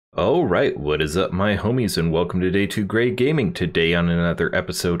Alright, what is up my homies, and welcome to Day 2 Grey Gaming. Today on another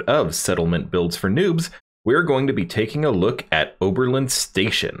episode of Settlement Builds for Noobs, we're going to be taking a look at Oberland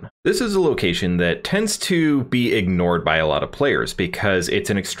Station. This is a location that tends to be ignored by a lot of players because it's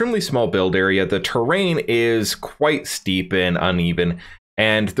an extremely small build area, the terrain is quite steep and uneven,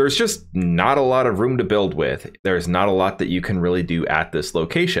 and there's just not a lot of room to build with. There's not a lot that you can really do at this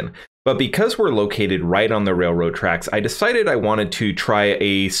location. But because we're located right on the railroad tracks, I decided I wanted to try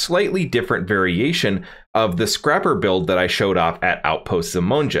a slightly different variation of the scrapper build that I showed off at Outpost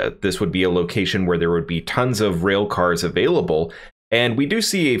Zamonja. This would be a location where there would be tons of rail cars available, and we do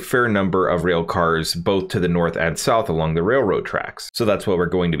see a fair number of rail cars both to the north and south along the railroad tracks. So that's what we're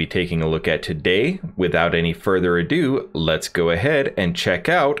going to be taking a look at today. Without any further ado, let's go ahead and check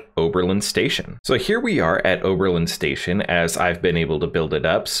out Oberland Station. So here we are at Oberland Station as I've been able to build it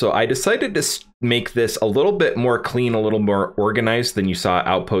up. So I decided to make this a little bit more clean, a little more organized than you saw at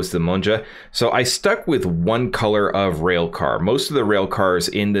Outpost Zamonja. So I stuck with one color of rail car. Most of the rail cars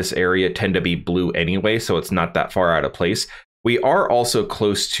in this area tend to be blue anyway, so it's not that far out of place. We are also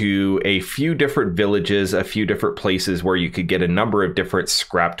close to a few different villages, a few different places where you could get a number of different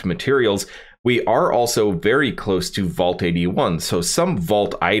scrapped materials. We are also very close to Vault 81, so some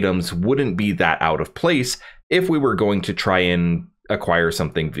vault items wouldn't be that out of place if we were going to try and acquire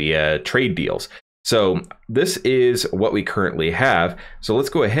something via trade deals. So this is what we currently have. So let's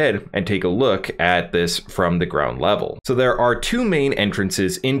go ahead and take a look at this from the ground level. So there are two main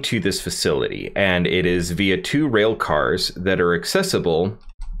entrances into this facility, and it is via two rail cars that are accessible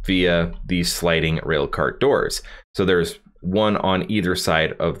via these sliding rail cart doors. So there's one on either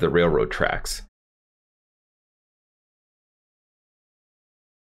side of the railroad tracks.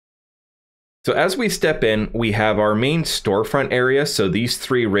 So as we step in, we have our main storefront area. So these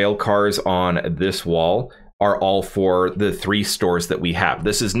three rail cars on this wall are all for the three stores that we have.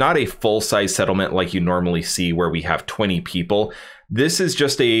 This is not a full-size settlement like you normally see where we have 20 people. This is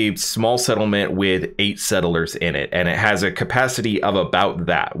just a small settlement with 8 settlers in it, and it has a capacity of about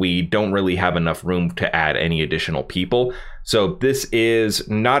that. We don't really have enough room to add any additional people. So this is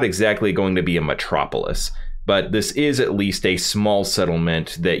not exactly going to be a metropolis, but this is at least a small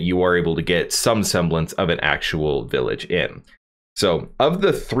settlement that you are able to get some semblance of an actual village in. So of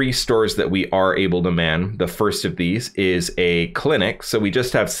the 3 stores that we are able to man, the first of these is a clinic. So we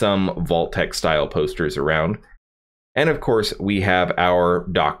just have some Vault-Tec style posters around. And of course, we have our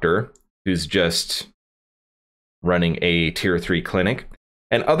doctor who's just running a tier 3 clinic.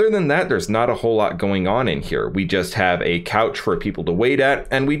 And other than that, there's not a whole lot going on in here. We just have a couch for people to wait at,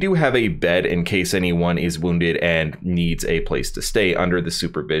 and we do have a bed in case anyone is wounded and needs a place to stay under the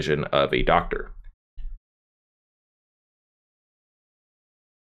supervision of a doctor.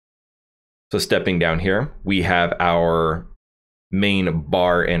 So stepping down here, we have our main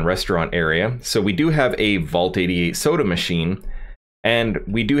bar and restaurant area. So we do have a Vault 88 soda machine, and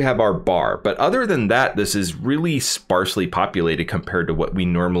we do have our bar, but other than that, this is really sparsely populated compared to what we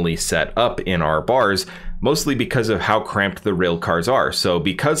normally set up in our bars, mostly because of how cramped the rail cars are. So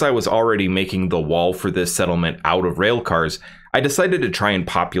because I was already making the wall for this settlement out of rail cars, I decided to try and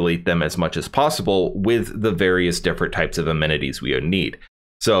populate them as much as possible with the various different types of amenities we would need.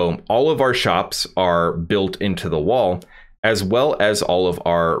 So all of our shops are built into the wall, as well as all of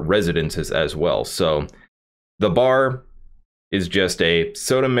our residences as well. So the bar is just a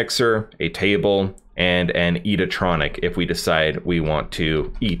soda mixer, a table, and an eatatronic if we decide we want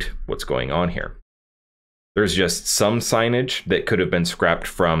to eat what's going on here. There's just some signage that could have been scrapped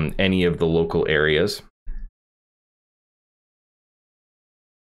from any of the local areas.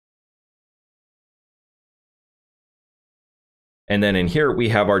 And then in here, we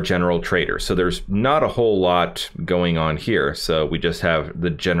have our general trader. So there's not a whole lot going on here. So we just have the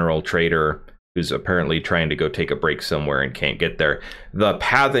general trader who's apparently trying to go take a break somewhere and can't get there. The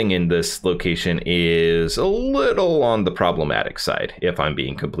pathing in this location is a little on the problematic side, if I'm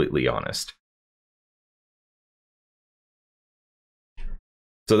being completely honest.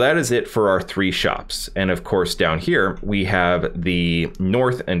 So that is it for our 3 shops. And of course, down here, we have the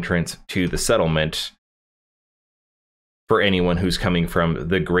north entrance to the settlement for anyone who's coming from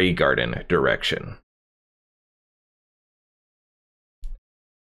the Grey Garden direction.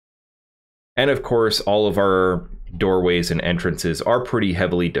 And of course, all of our doorways and entrances are pretty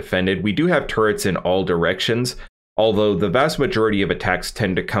heavily defended. We do have turrets in all directions, although the vast majority of attacks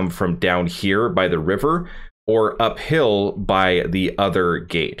tend to come from down here by the river or uphill by the other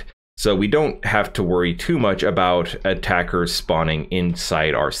gate. So we don't have to worry too much about attackers spawning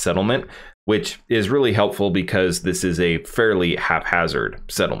inside our settlement, which is really helpful because this is a fairly haphazard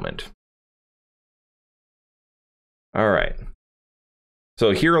settlement. All right. So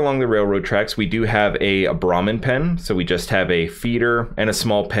here along the railroad tracks, we do have a Brahmin pen. So we just have a feeder and a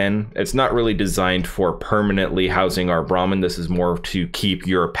small pen. It's not really designed for permanently housing our Brahmin. This is more to keep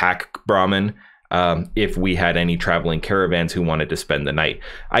your pack Brahmin if we had any traveling caravans who wanted to spend the night.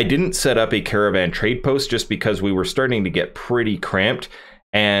 I didn't set up a caravan trade post just because we were starting to get pretty cramped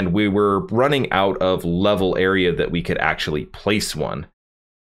and we were running out of level area that we could actually place one.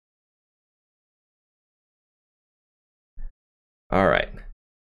 All right.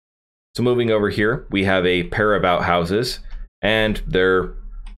 So moving over here, we have a pair of outhouses, and they're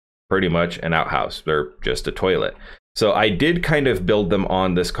pretty much an outhouse. They're just a toilet. So I did kind of build them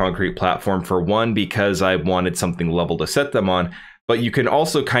on this concrete platform, for one, because I wanted something level to set them on, but you can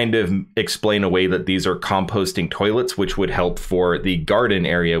also kind of explain away that these are composting toilets, which would help for the garden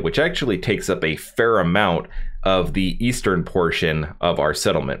area, which actually takes up a fair amount of the eastern portion of our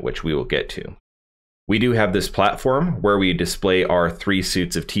settlement, which we will get to. We do have this platform where we display our 3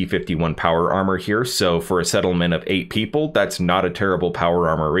 suits of T51 power armor here. So for a settlement of 8 people, that's not a terrible power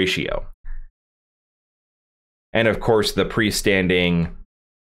armor ratio. And of course, the freestanding,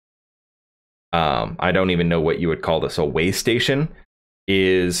 I don't even know what you would call this, a way station,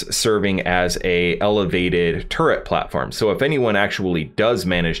 is serving as a elevated turret platform. So if anyone actually does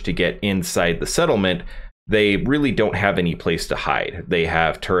manage to get inside the settlement, they really don't have any place to hide. They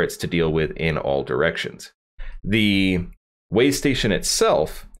have turrets to deal with in all directions. The way station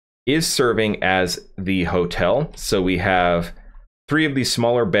itself is serving as the hotel. So we have 3 of these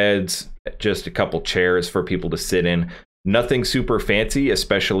smaller beds, just a couple chairs for people to sit in. Nothing super fancy,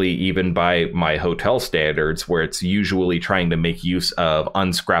 especially even by my hotel standards, where it's usually trying to make use of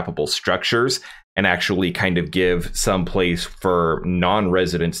unscrappable structures and actually kind of give some place for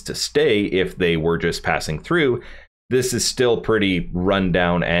non-residents to stay if they were just passing through. This is still pretty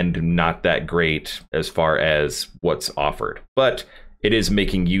rundown and not that great as far as what's offered, but it is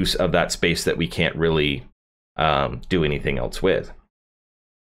making use of that space that we can't really do anything else with.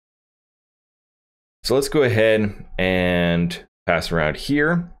 So let's go ahead and pass around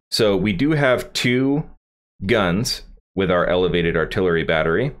here. So we do have 2 guns with our elevated artillery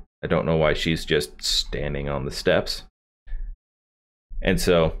battery. I don't know why she's just standing on the steps. And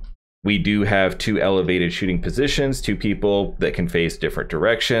so we do have 2 elevated shooting positions, 2 people that can face different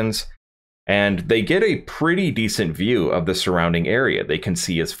directions. And they get a pretty decent view of the surrounding area. They can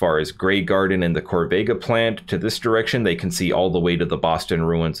see as far as Grey Garden and the Corvega plant to this direction. They can see all the way to the Boston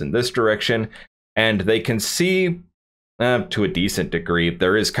ruins in this direction. And they can see, to a decent degree,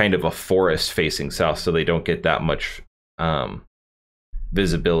 there is kind of a forest facing south, so they don't get that much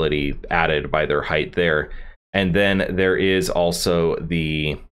visibility added by their height there. And then there is also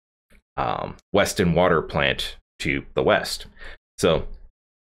the Weston Water Plant to the west. So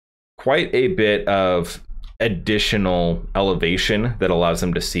quite a bit of additional elevation that allows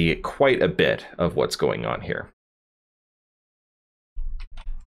them to see quite a bit of what's going on here.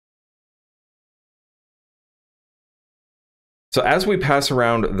 So as we pass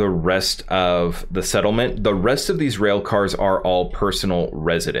around the rest of the settlement, the rest of these rail cars are all personal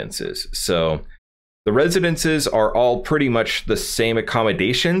residences. So the residences are all pretty much the same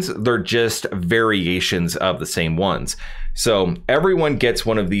accommodations. They're just variations of the same ones. So everyone gets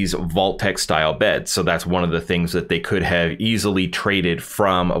one of these Vault-Tec style beds. So that's one of the things that they could have easily traded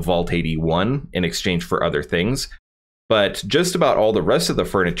from Vault 81 in exchange for other things. But just about all the rest of the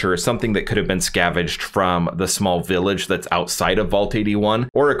furniture is something that could have been scavenged from the small village that's outside of Vault 81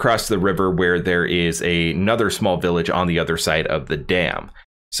 or across the river where there is another small village on the other side of the dam.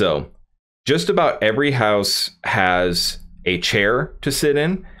 So just about every house has a chair to sit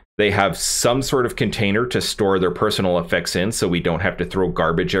in. They have some sort of container to store their personal effects in, so we don't have to throw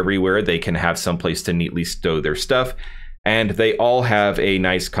garbage everywhere. They can have some place to neatly stow their stuff. And they all have a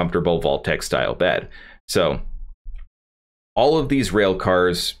nice, comfortable Vault-Tec style bed. So all of these rail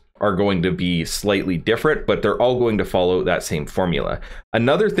cars are going to be slightly different, but they're all going to follow that same formula.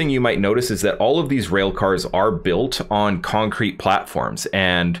 Another thing you might notice is that all of these rail cars are built on concrete platforms,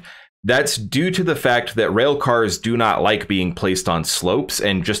 and that's due to the fact that rail cars do not like being placed on slopes,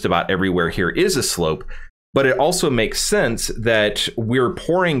 and just about everywhere here is a slope. But it also makes sense that we're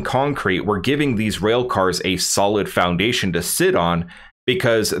pouring concrete, we're giving these rail cars a solid foundation to sit on,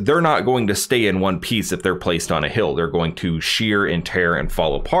 because they're not going to stay in one piece if they're placed on a hill. They're going to shear and tear and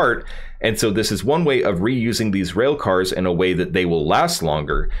fall apart. And so this is one way of reusing these rail cars in a way that they will last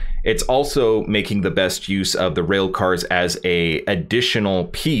longer. It's also making the best use of the rail cars as an additional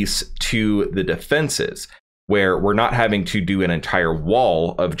piece to the defenses, where we're not having to do an entire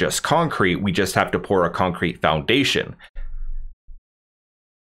wall of just concrete. We just have to pour a concrete foundation.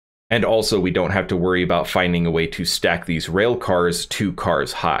 And also, we don't have to worry about finding a way to stack these rail cars 2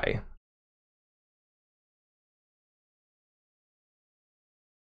 cars high.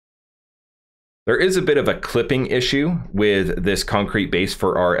 There is a bit of a clipping issue with this concrete base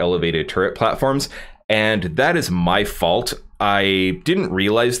for our elevated turret platforms, and that is my fault. I didn't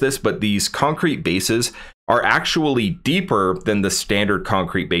realize this, but these concrete bases are actually deeper than the standard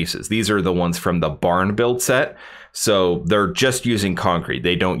concrete bases. These are the ones from the barn build set. So they're just using concrete.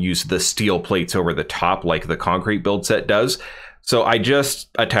 They don't use the steel plates over the top like the concrete build set does. So I just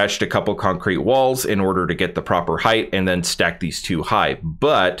attached a couple concrete walls in order to get the proper height and then stack these 2 high.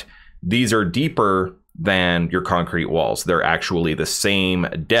 But these are deeper than your concrete walls. They're actually the same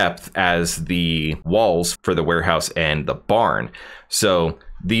depth as the walls for the warehouse and the barn. So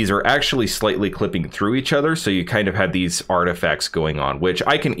these are actually slightly clipping through each other. So you kind of have these artifacts going on, which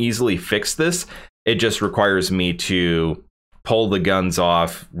I can easily fix this. It just requires me to pull the guns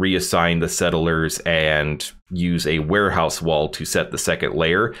off, reassign the settlers, and use a warehouse wall to set the second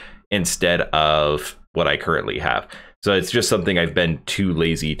layer instead of what I currently have. So it's just something I've been too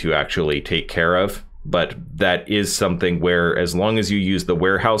lazy to actually take care of. But that is something where, as long as you use the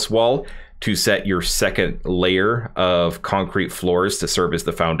warehouse wall to set your second layer of concrete floors to serve as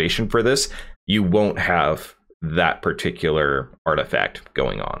the foundation for this, you won't have that particular artifact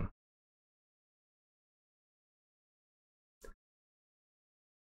going on.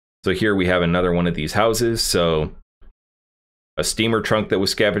 So here we have another one of these houses. So a steamer trunk that was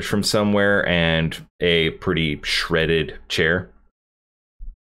scavenged from somewhere and a pretty shredded chair.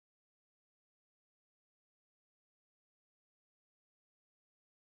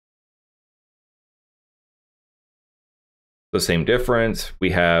 The same difference.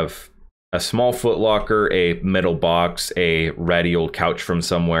 We have a small footlocker, a metal box, a ratty old couch from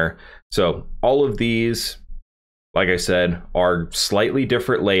somewhere. So all of these, like I said, are slightly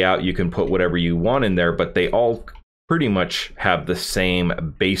different layout. You can put whatever you want in there, but they all pretty much have the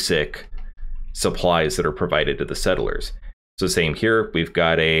same basic supplies that are provided to the settlers. So same here, we've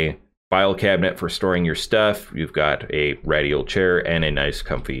got a file cabinet for storing your stuff. You've got a ratty old chair and a nice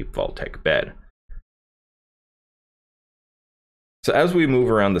comfy Vault-Tec bed. So as we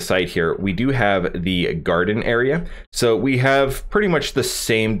move around the site here, we do have the garden area. So we have pretty much the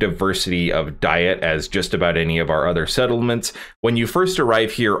same diversity of diet as just about any of our other settlements. When you first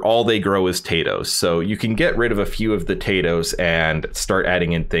arrive here, all they grow is potatoes. So you can get rid of a few of the potatoes and start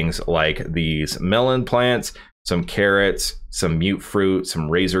adding in things like these melon plants, some carrots, some mute fruit, some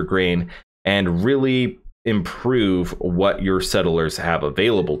razor grain, and really improve what your settlers have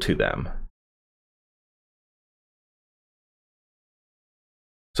available to them,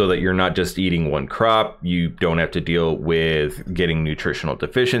 so that you're not just eating one crop. You don't have to deal with getting nutritional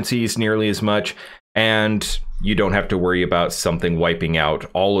deficiencies nearly as much, and you don't have to worry about something wiping out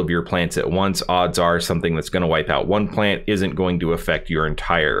all of your plants at once. Odds are something that's going to wipe out one plant isn't going to affect your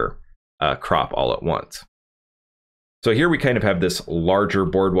entire crop all at once. So here we kind of have this larger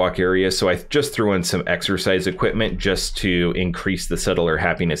boardwalk area. So I just threw in some exercise equipment just to increase the settler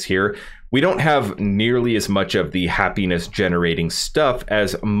happiness here. We don't have nearly as much of the happiness generating stuff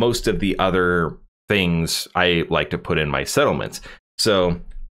as most of the other things I like to put in my settlements. So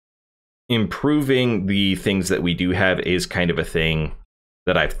improving the things that we do have is kind of a thing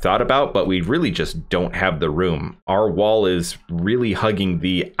that I've thought about, but we really just don't have the room. Our wall is really hugging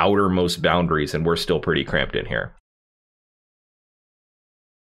the outermost boundaries, and we're still pretty cramped in here.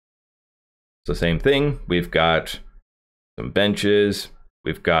 So same thing, we've got some benches,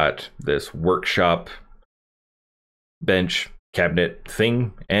 we've got this workshop bench cabinet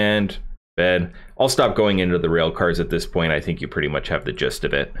thing and bed. I'll stop going into the rail cars at this point. I think you pretty much have the gist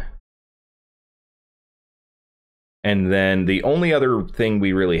of it. And then the only other thing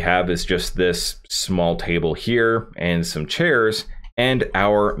we really have is just this small table here and some chairs and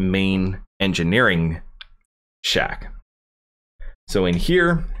our main engineering shack. So in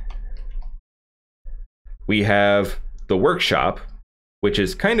here, we have the workshop, which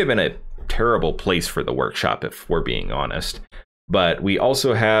is kind of in a terrible place for the workshop, if we're being honest. But we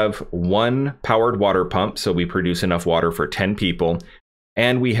also have one powered water pump, so we produce enough water for 10 people.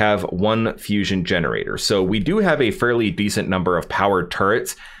 And we have one fusion generator. So we do have a fairly decent number of powered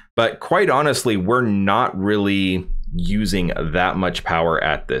turrets, but quite honestly, we're not really using that much power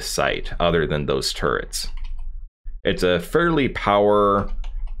at this site other than those turrets. It's a fairly power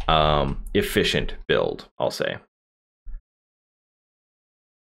efficient build, I'll say.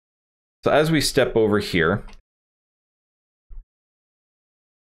 So as we step over here,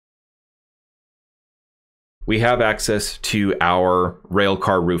 we have access to our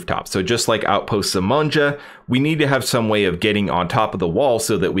railcar rooftop. So just like Outpost Samonja, we need to have some way of getting on top of the wall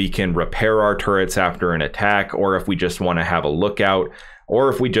so that we can repair our turrets after an attack, or if we just want to have a lookout, or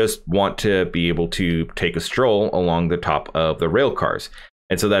if we just want to be able to take a stroll along the top of the rail cars.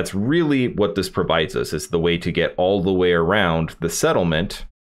 And so that's really what this provides us, is the way to get all the way around the settlement.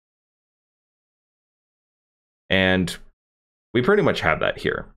 And we pretty much have that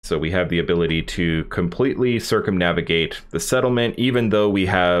here. So we have the ability to completely circumnavigate the settlement, even though we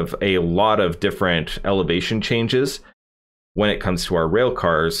have a lot of different elevation changes. When it comes to our rail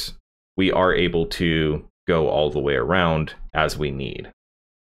cars, we are able to go all the way around as we need.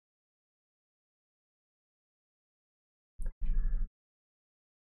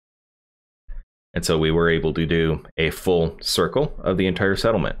 And so we were able to do a full circle of the entire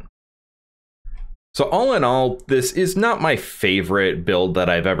settlement. So all in all, this is not my favorite build that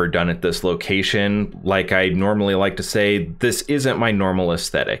I've ever done at this location. Like I normally like to say, this isn't my normal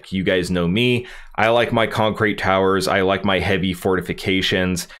aesthetic. You guys know me. I like my concrete towers. I like my heavy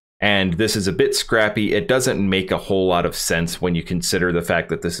fortifications. And this is a bit scrappy. It doesn't make a whole lot of sense when you consider the fact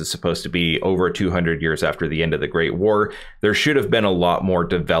that this is supposed to be over 200 years after the end of the Great War. There should have been a lot more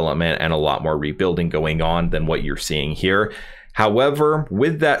development and a lot more rebuilding going on than what you're seeing here. However,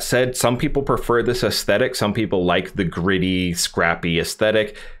 with that said, some people prefer this aesthetic. Some people like the gritty, scrappy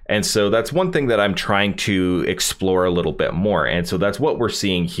aesthetic. And so that's one thing that I'm trying to explore a little bit more. And so that's what we're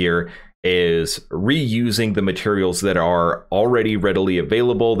seeing here, is reusing the materials that are already readily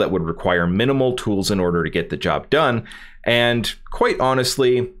available that would require minimal tools in order to get the job done. And quite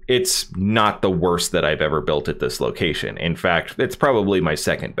honestly, it's not the worst that I've ever built at this location. In fact, it's probably my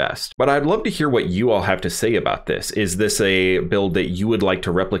second best. But I'd love to hear what you all have to say about this. Is this a build that you would like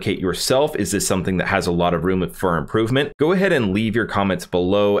to replicate yourself? Is this something that has a lot of room for improvement? Go ahead and leave your comments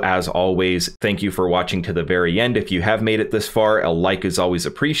below. As always, thank you for watching to the very end. If you have made it this far, a like is always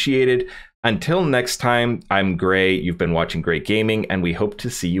appreciated. Until next time, I'm Gray. You've been watching Great Gaming, and we hope to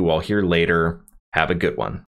see you all here later. Have a good one.